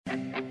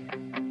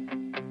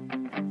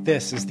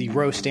This is the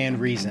Roast and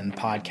Reason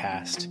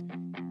podcast.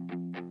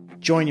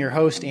 Join your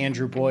host,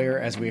 Andrew Boyer,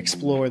 as we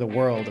explore the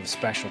world of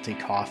specialty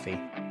coffee.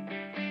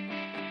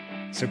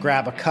 So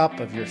grab a cup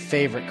of your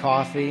favorite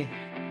coffee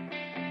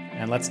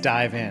and let's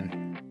dive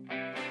in.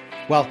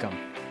 Welcome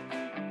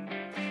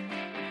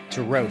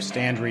to Roast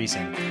and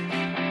Reason.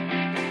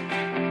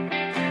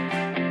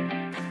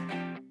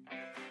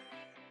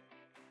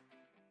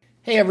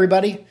 Hey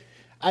everybody.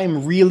 I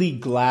am really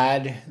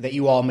glad that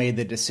you all made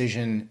the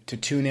decision to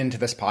tune into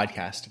this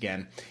podcast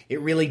again. It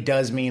really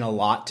does mean a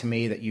lot to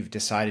me that you've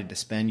decided to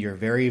spend your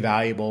very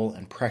valuable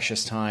and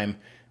precious time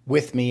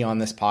with me on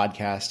this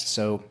podcast,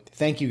 so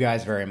thank you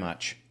guys very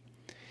much.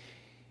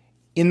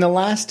 In the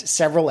last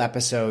several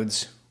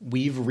episodes,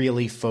 we've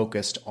really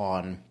focused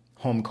on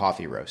home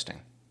coffee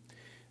roasting.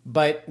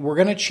 But we're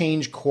going to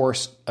change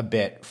course a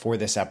bit for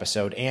this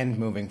episode and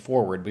moving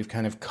forward. We've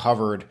kind of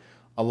covered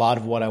a lot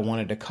of what I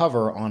wanted to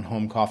cover on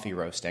home coffee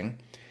roasting.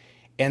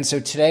 And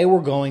so today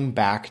we're going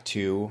back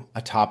to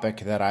a topic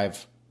that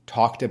I've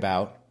talked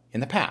about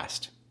in the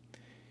past.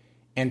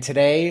 And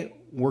today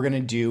we're going to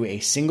do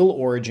a single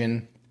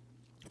origin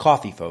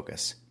coffee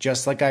focus.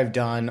 Just like I've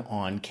done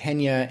on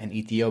Kenya and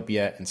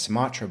Ethiopia and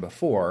Sumatra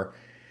before,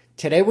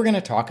 today we're going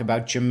to talk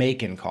about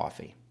Jamaican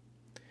coffee.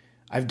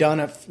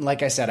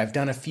 Like I said, I've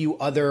done a few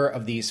other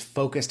of these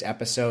focused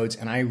episodes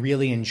and I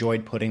really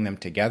enjoyed putting them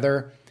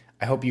together.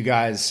 I hope you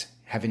guys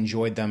have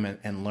enjoyed them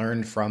and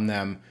learned from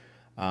them.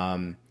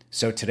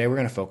 So today we're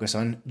going to focus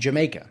on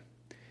Jamaica.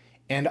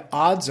 And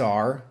odds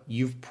are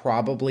you've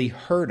probably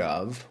heard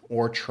of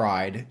or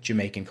tried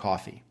Jamaican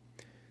coffee,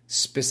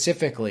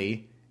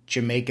 specifically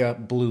Jamaica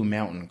Blue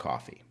Mountain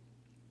coffee.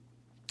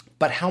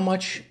 But how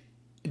much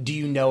do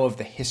you know of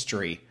the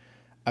history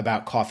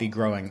about coffee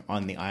growing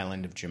on the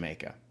island of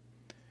Jamaica?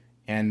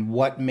 And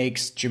what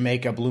makes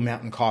Jamaica Blue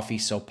Mountain coffee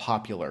so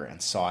popular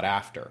and sought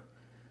after?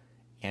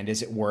 And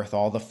is it worth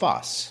all the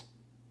fuss?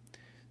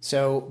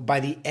 So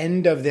by the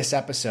end of this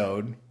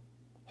episode,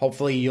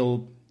 hopefully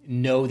you'll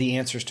know the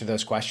answers to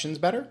those questions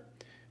better.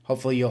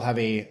 Hopefully you'll have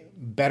a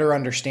better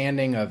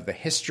understanding of the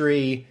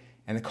history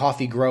and the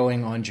coffee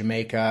growing on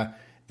Jamaica,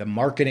 the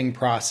marketing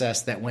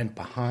process that went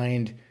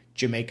behind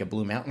Jamaica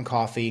Blue Mountain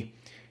coffee,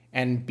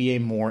 and be a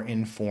more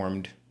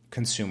informed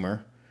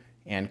consumer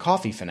and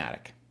coffee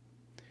fanatic.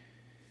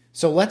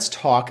 So let's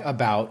talk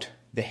about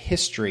the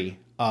history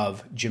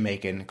of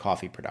Jamaican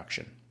coffee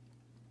production.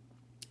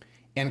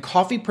 And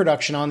coffee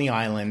production on the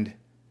island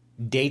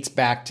dates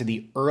back to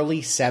the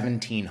early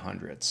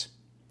 1700s.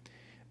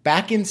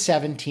 Back in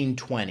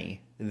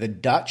 1720, the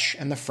Dutch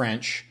and the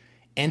French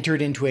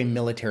entered into a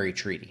military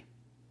treaty.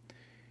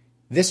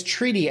 This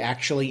treaty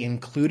actually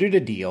included a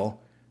deal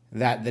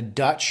that the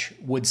Dutch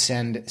would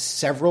send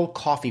several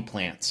coffee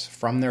plants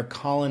from their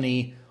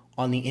colony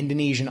on the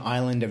Indonesian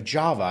island of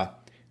Java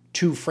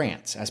to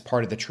France as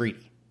part of the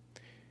treaty.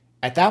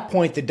 At that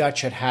point, the Dutch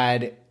had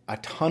had a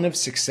ton of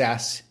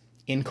success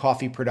in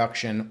coffee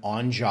production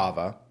on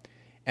Java,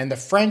 and the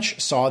French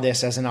saw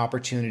this as an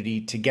opportunity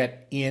to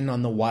get in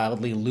on the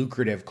wildly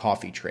lucrative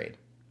coffee trade.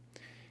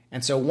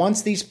 And so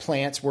once these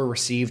plants were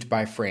received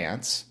by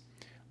France,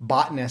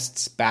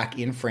 botanists back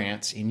in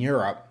France, in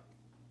Europe,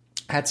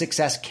 had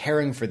success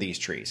caring for these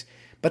trees.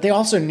 But they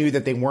also knew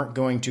that they weren't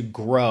going to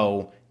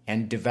grow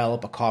and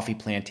develop a coffee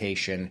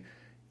plantation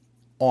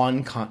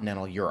on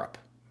continental Europe.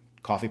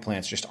 Coffee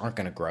plants just aren't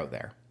going to grow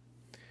there.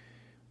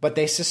 But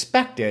they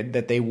suspected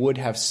that they would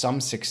have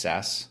some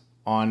success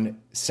on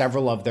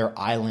several of their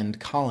island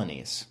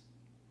colonies.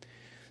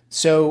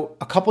 So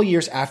a couple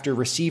years after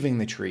receiving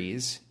the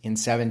trees in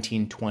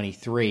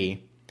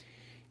 1723,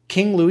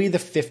 King Louis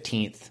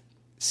XV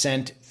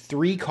sent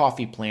 3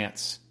 coffee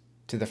plants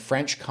to the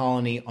French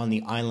colony on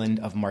the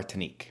island of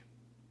Martinique.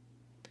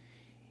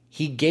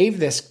 He gave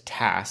this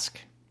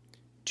task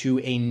to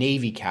a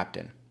Navy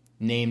captain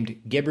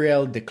named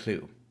Gabriel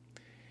Declue.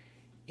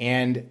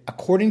 And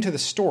according to the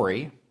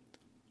story,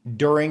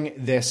 during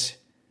this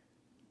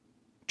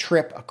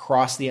trip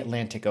across the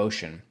Atlantic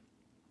Ocean,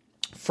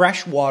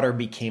 fresh water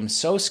became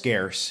so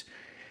scarce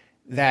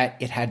that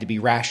it had to be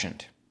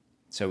rationed.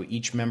 So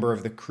each member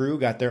of the crew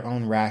got their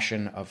own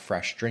ration of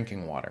fresh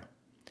drinking water.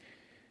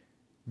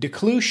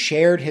 Declue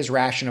shared his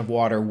ration of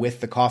water with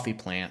the coffee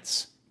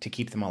plants to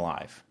keep them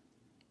alive.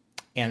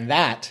 And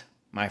that,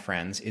 my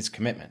friends, is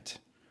commitment.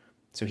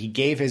 So he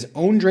gave his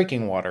own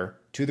drinking water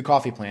to the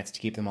coffee plants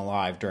to keep them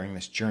alive during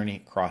this journey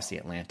across the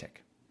Atlantic.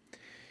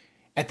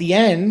 At the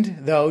end,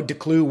 though,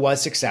 Declue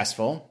was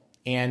successful,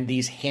 and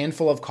these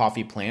handful of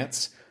coffee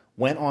plants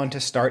went on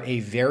to start a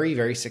very,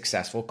 very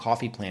successful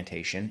coffee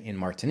plantation in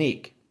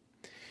Martinique.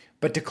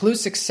 But Declue's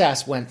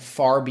success went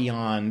far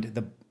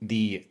beyond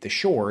the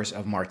shores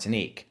of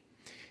Martinique.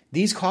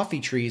 These coffee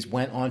trees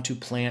went on to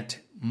plant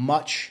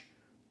much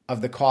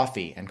of the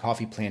coffee and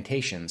coffee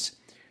plantations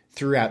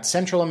throughout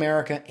Central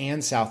America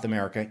and South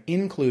America,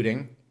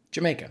 including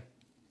Jamaica.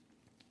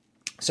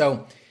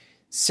 So,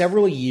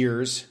 several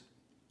years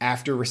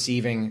after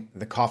receiving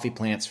the coffee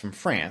plants from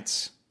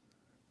France,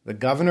 the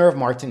governor of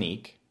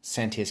Martinique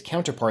sent his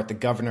counterpart, the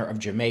governor of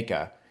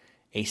Jamaica,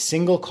 a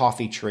single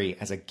coffee tree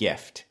as a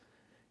gift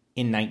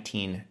in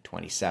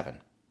 1927.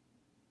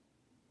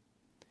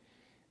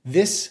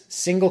 This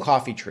single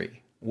coffee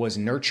tree was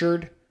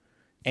nurtured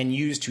and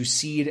used to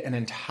seed an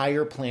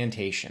entire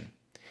plantation.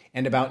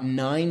 And about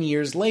 9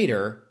 years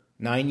later,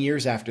 9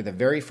 years after the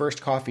very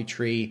first coffee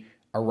tree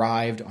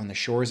arrived on the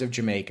shores of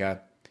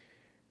Jamaica,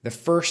 the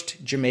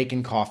first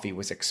Jamaican coffee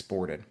was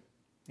exported.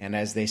 And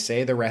as they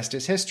say, the rest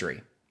is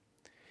history.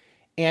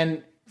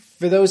 And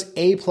for those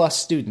A-plus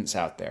students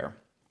out there,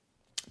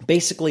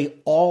 basically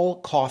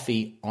all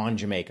coffee on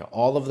Jamaica,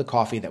 all of the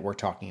coffee that we're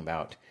talking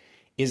about,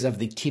 is of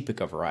the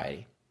Typica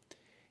variety.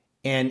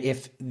 And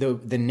if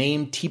the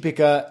name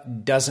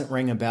Typica doesn't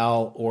ring a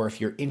bell, or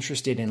if you're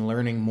interested in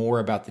learning more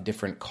about the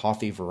different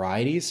coffee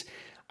varieties,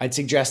 I'd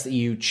suggest that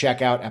you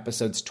check out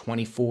episodes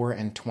 24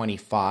 and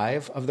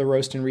 25 of the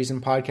Roast and Reason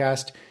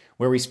podcast,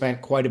 where we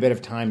spent quite a bit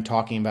of time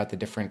talking about the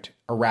different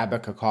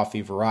Arabica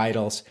coffee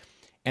varietals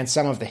and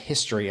some of the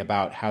history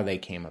about how they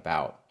came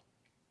about.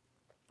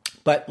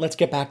 But let's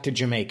get back to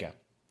Jamaica.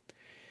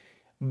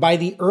 By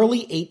the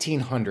early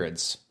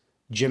 1800s,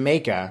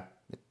 Jamaica,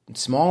 the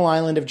small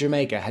island of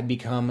Jamaica, had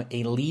become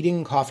a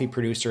leading coffee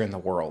producer in the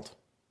world.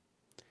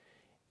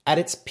 At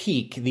its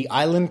peak, the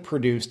island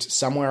produced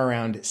somewhere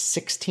around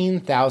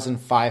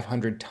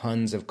 16,500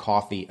 tons of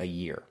coffee a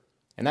year.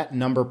 And that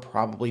number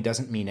probably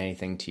doesn't mean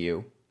anything to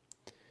you.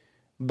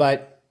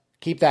 But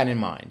keep that in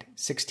mind,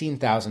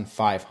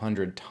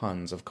 16,500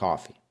 tons of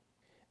coffee.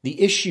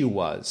 The issue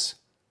was,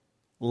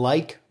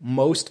 like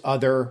most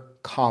other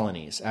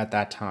colonies at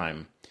that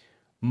time,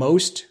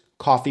 most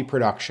coffee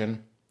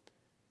production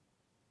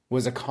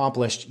was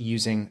accomplished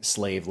using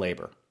slave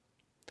labor.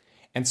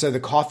 And so the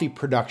coffee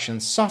production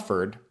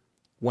suffered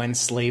when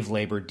slave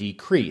labor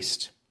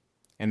decreased.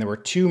 And there were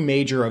two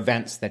major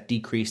events that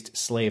decreased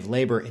slave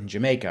labor in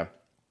Jamaica.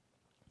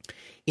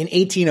 In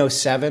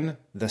 1807,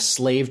 the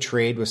slave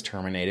trade was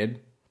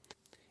terminated,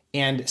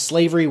 and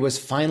slavery was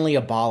finally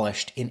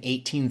abolished in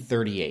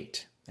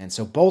 1838. And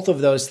so both of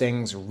those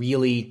things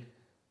really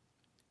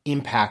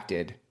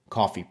impacted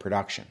coffee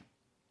production.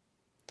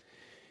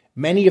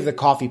 Many of the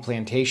coffee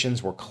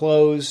plantations were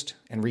closed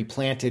and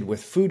replanted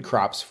with food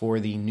crops for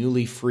the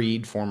newly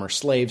freed former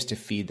slaves to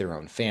feed their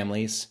own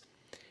families.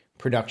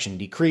 Production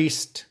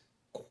decreased,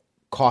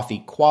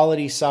 coffee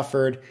quality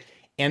suffered,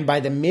 and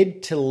by the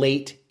mid to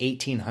late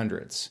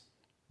 1800s,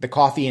 the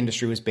coffee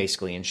industry was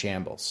basically in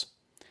shambles.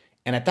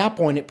 And at that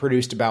point, it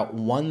produced about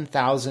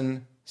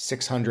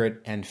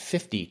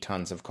 1,650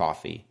 tons of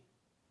coffee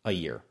a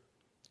year.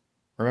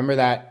 Remember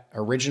that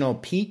original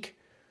peak?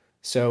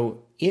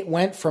 So it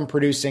went from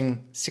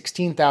producing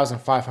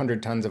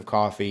 16,500 tons of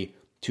coffee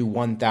to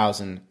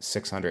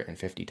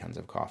 1,650 tons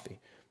of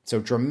coffee. So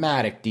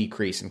dramatic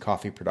decrease in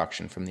coffee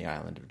production from the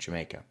island of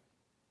Jamaica.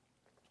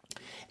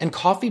 And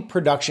coffee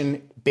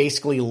production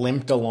basically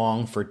limped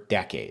along for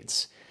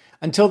decades,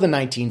 until the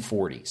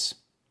 1940s.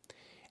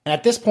 And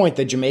at this point,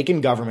 the Jamaican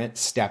government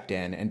stepped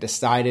in and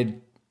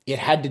decided it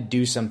had to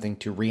do something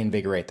to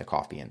reinvigorate the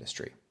coffee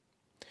industry.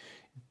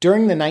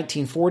 During the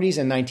 1940s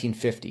and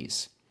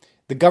 1950s,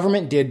 the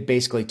government did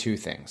basically two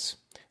things.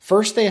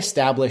 First, they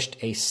established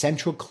a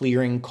central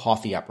clearing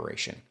coffee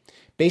operation.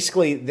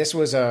 Basically, this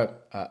was an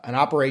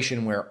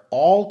operation where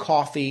all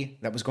coffee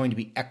that was going to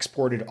be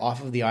exported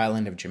off of the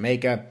island of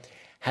Jamaica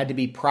had to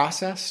be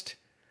processed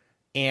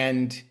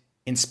and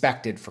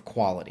inspected for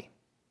quality.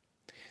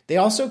 They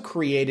also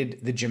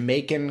created the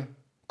Jamaican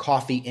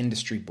Coffee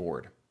Industry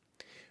Board,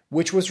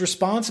 which was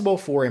responsible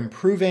for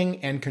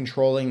improving and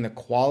controlling the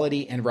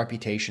quality and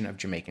reputation of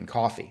Jamaican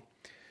coffee.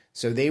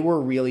 So they were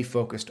really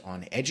focused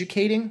on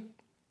educating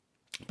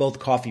both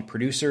coffee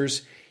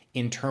producers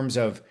in terms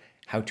of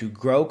how to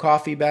grow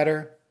coffee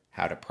better,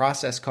 how to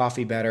process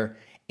coffee better,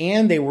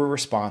 and they were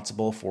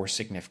responsible for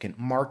significant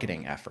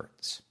marketing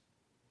efforts.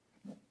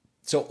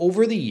 So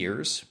over the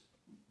years,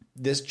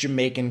 this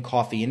Jamaican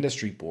Coffee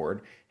Industry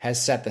Board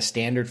has set the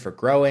standard for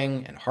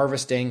growing and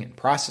harvesting and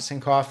processing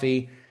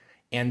coffee,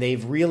 and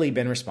they've really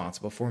been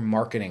responsible for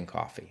marketing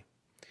coffee.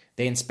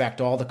 They inspect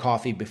all the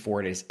coffee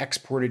before it is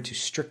exported to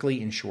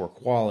strictly ensure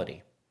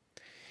quality.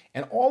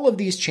 And all of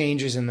these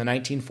changes in the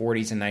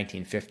 1940s and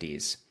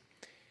 1950s,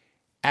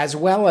 as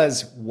well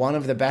as one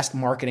of the best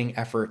marketing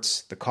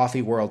efforts the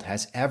coffee world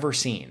has ever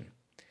seen,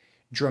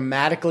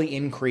 dramatically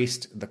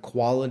increased the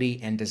quality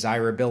and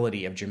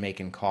desirability of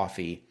Jamaican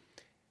coffee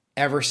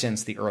ever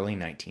since the early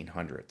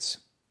 1900s.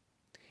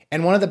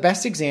 And one of the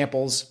best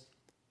examples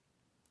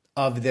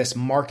of this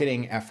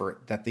marketing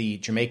effort that the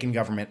Jamaican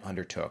government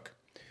undertook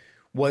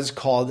was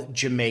called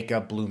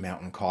Jamaica Blue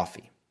Mountain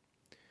Coffee.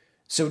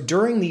 So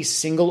during these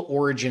single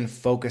origin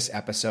focus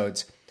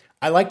episodes,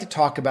 I like to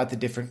talk about the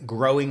different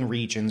growing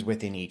regions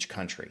within each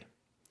country.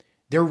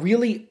 There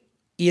really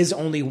is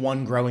only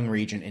one growing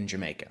region in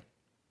Jamaica,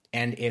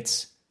 and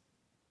it's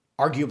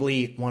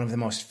arguably one of the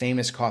most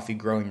famous coffee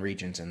growing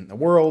regions in the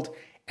world,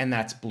 and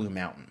that's Blue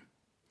Mountain.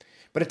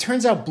 But it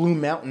turns out Blue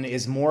Mountain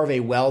is more of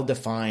a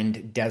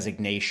well-defined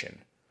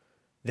designation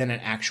than an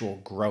actual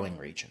growing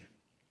region.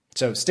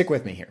 So stick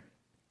with me here.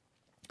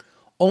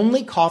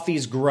 Only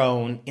coffees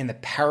grown in the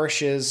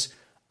parishes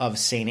of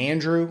St.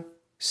 Andrew,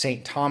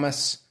 St.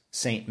 Thomas,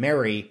 St.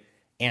 Mary,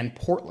 and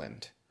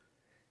Portland,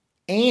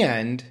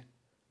 and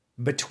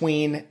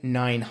between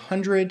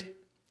 900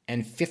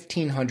 and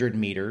 1,500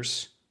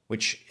 meters,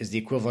 which is the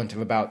equivalent of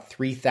about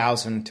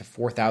 3,000 to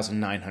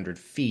 4,900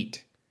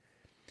 feet,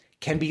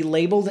 can be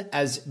labeled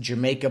as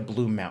Jamaica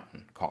Blue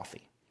Mountain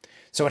coffee.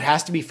 So it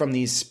has to be from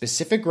these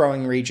specific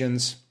growing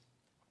regions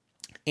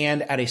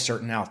and at a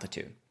certain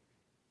altitude.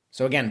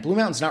 So again, Blue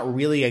Mountain's not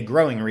really a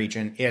growing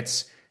region,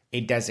 it's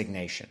a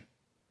designation.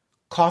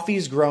 Coffee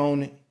is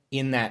grown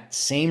in that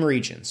same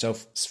region, so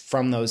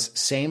from those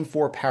same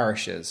 4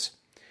 parishes,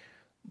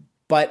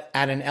 but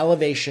at an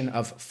elevation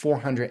of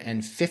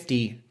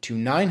 450 to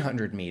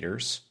 900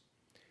 meters,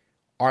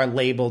 are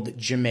labeled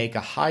Jamaica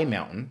High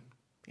Mountain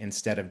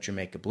instead of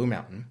Jamaica Blue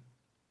Mountain.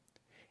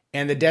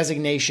 And the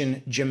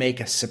designation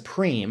Jamaica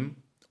Supreme,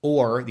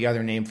 or the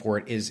other name for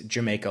it is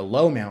Jamaica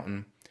Low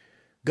Mountain,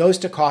 goes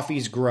to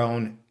coffees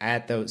grown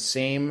at those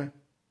same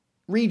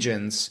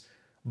regions,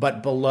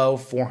 but below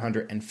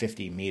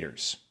 450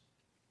 meters.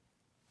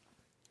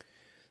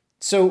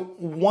 So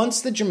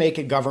once the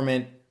Jamaica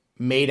government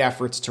made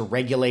efforts to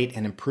regulate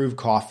and improve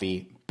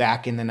coffee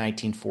back in the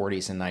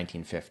 1940s and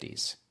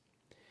 1950s,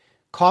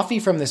 coffee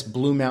from this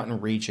Blue Mountain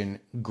region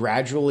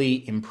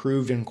gradually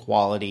improved in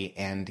quality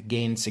and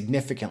gained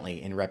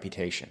significantly in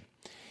reputation.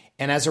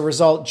 And as a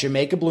result,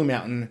 Jamaica Blue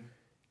Mountain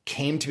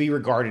came to be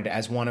regarded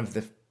as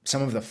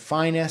some of the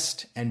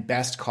finest and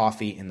best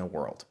coffee in the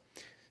world.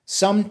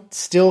 Some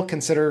still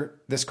consider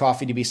this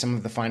coffee to be some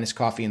of the finest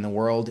coffee in the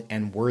world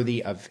and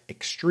worthy of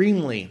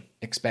extremely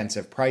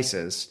expensive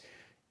prices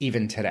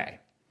even today.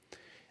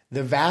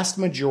 The vast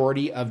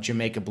majority of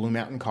Jamaica Blue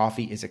Mountain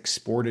coffee is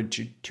exported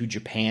to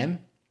Japan.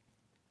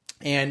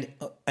 And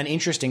an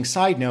interesting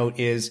side note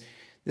is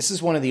this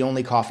is one of the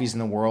only coffees in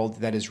the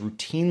world that is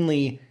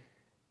routinely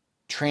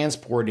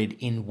transported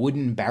in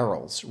wooden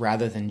barrels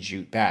rather than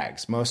jute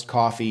bags. Most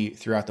coffee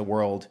throughout the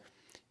world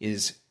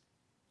is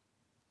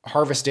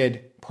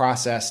harvested,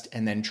 processed,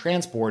 and then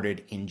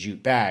transported in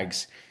jute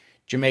bags.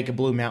 Jamaica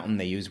Blue Mountain,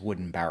 they use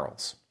wooden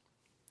barrels.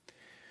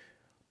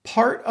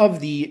 Part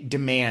of the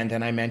demand,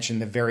 and I mentioned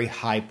the very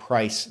high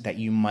price that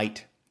you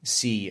might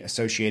see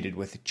associated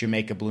with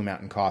Jamaica Blue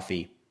Mountain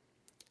coffee,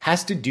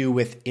 has to do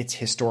with its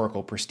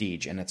historical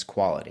prestige and its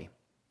quality.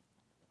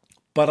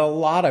 But a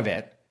lot of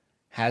it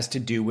has to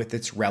do with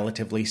its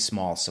relatively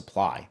small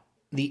supply.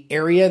 The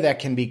area that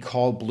can be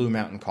called Blue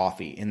Mountain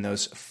coffee in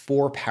those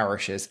 4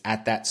 parishes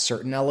at that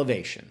certain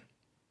elevation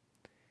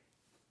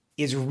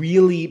is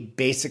really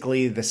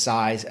basically the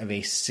size of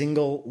a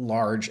single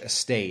large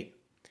estate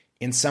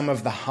in some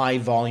of the high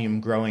volume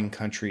growing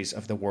countries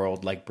of the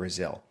world like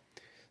Brazil.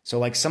 So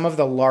like some of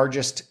the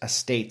largest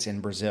estates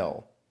in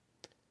Brazil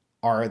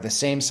are the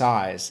same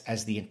size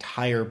as the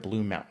entire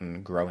Blue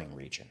Mountain growing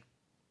region.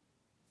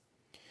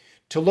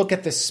 To look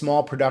at this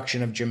small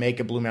production of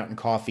Jamaica Blue Mountain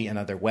coffee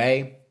another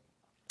way,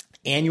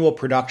 annual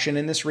production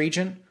in this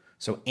region,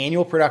 so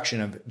annual production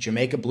of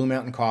Jamaica Blue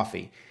Mountain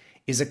coffee,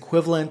 is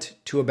equivalent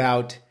to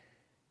about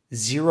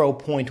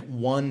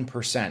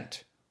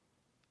 0.1%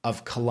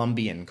 of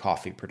Colombian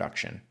coffee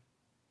production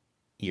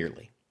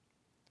yearly.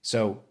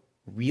 So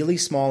really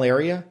small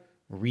area,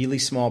 really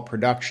small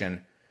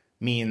production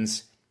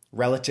means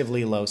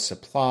relatively low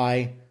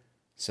supply.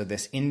 So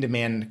this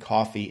in-demand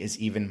coffee is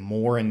even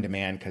more in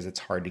demand because it's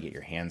hard to get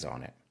your hands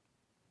on it.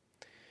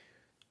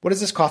 What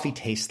does this coffee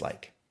taste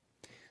like?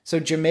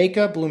 So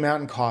Jamaica Blue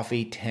Mountain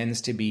coffee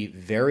tends to be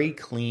very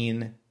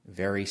clean,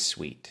 very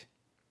sweet.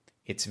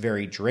 It's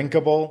very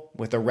drinkable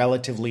with a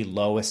relatively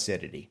low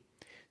acidity.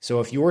 So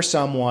if you're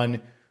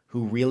someone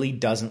who really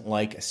doesn't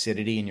like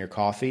acidity in your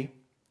coffee,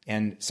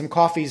 and some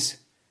coffees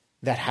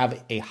that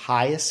have a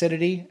high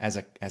acidity as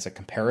a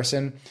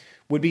comparison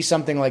would be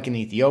something like an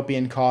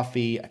Ethiopian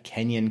coffee, a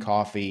Kenyan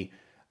coffee.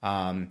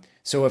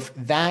 So if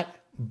that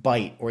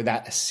bite or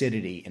that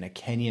acidity in a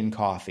Kenyan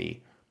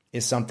coffee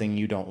is something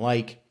you don't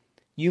like,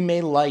 you may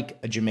like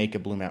a Jamaica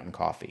Blue Mountain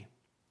coffee.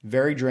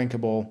 Very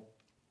drinkable,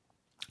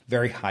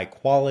 very high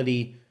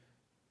quality,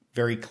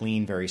 very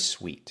clean, very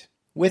sweet.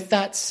 With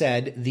that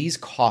said, these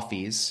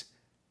coffees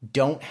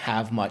don't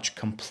have much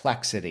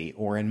complexity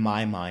or, in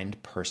my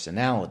mind,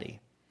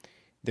 personality.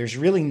 There's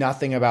really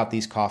nothing about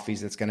these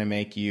coffees that's going to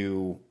make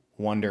you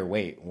wonder,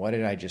 wait, what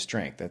did I just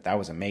drink? That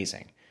was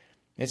amazing.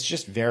 It's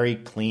just very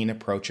clean,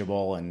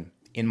 approachable, and,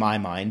 in my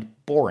mind,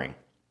 boring.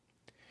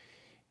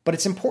 But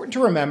it's important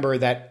to remember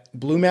that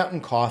Blue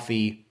Mountain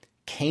coffee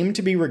came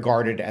to be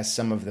regarded as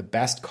some of the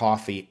best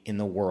coffee in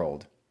the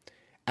world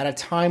at a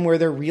time where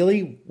there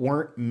really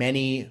weren't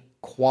many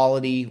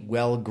quality,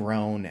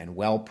 well-grown, and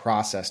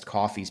well-processed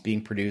coffees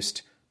being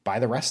produced by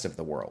the rest of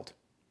the world.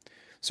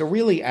 So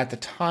really, at the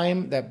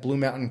time that Blue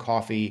Mountain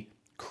coffee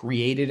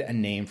created a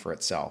name for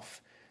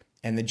itself,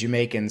 and the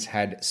Jamaicans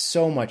had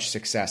so much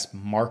success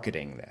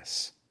marketing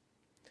this,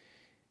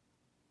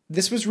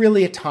 this was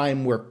really a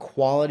time where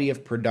quality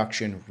of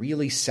production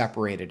really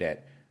separated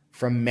it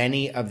from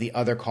many of the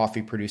other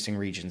coffee-producing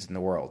regions in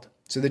the world.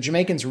 So the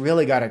Jamaicans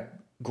really got a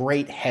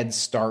great head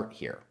start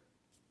here.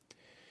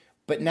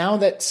 But now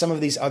that some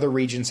of these other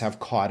regions have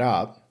caught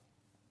up,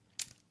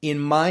 in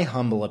my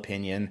humble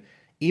opinion,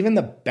 even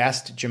the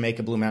best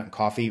Jamaica Blue Mountain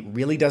coffee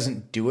really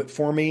doesn't do it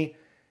for me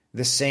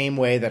the same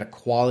way that a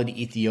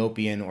quality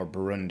Ethiopian or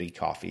Burundi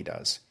coffee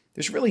does.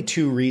 There's really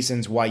two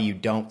reasons why you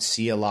don't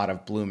see a lot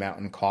of Blue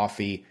Mountain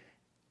coffee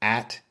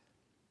at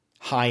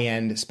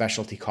high-end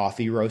specialty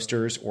coffee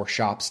roasters or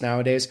shops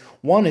nowadays.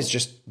 One is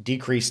just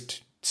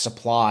decreased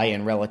supply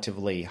and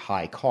relatively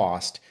high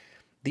cost.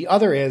 The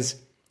other is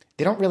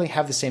they don't really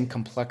have the same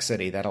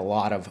complexity that a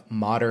lot of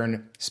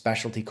modern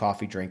specialty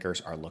coffee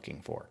drinkers are looking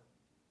for.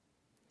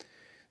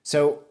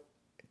 So,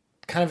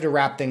 kind of to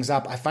wrap things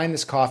up, I find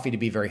this coffee to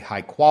be very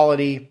high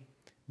quality,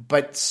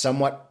 but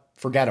somewhat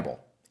forgettable.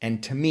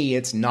 And to me,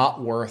 it's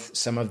not worth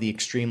some of the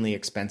extremely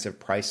expensive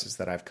prices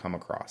that I've come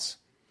across.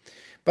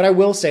 But I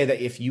will say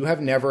that if you have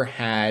never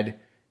had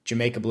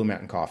Jamaica Blue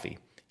Mountain coffee,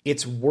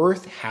 it's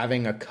worth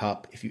having a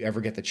cup if you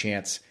ever get the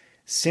chance,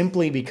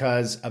 simply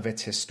because of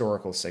its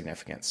historical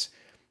significance.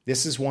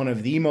 This is one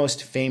of the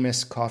most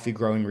famous coffee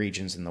growing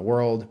regions in the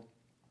world.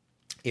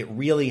 It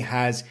really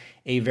has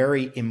a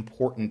very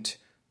important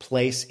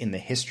place in the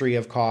history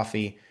of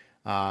coffee.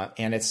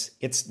 And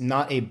it's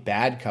not a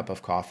bad cup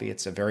of coffee.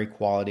 It's a very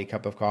quality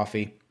cup of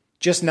coffee.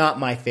 Just not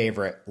my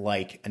favorite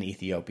like an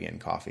Ethiopian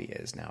coffee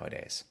is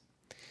nowadays.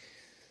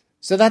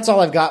 So that's all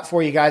I've got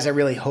for you guys. I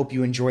really hope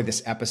you enjoyed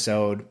this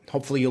episode.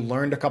 Hopefully you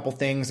learned a couple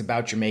things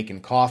about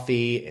Jamaican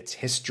coffee, its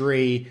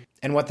history,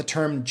 and what the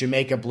term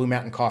Jamaica Blue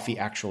Mountain coffee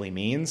actually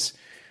means.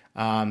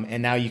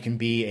 And now you can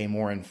be a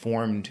more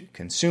informed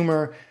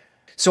consumer.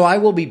 So I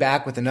will be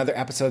back with another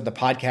episode of the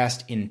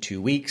podcast in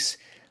 2 weeks.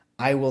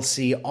 I will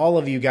see all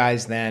of you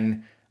guys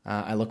then.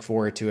 I look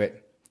forward to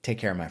it. Take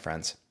care, my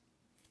friends.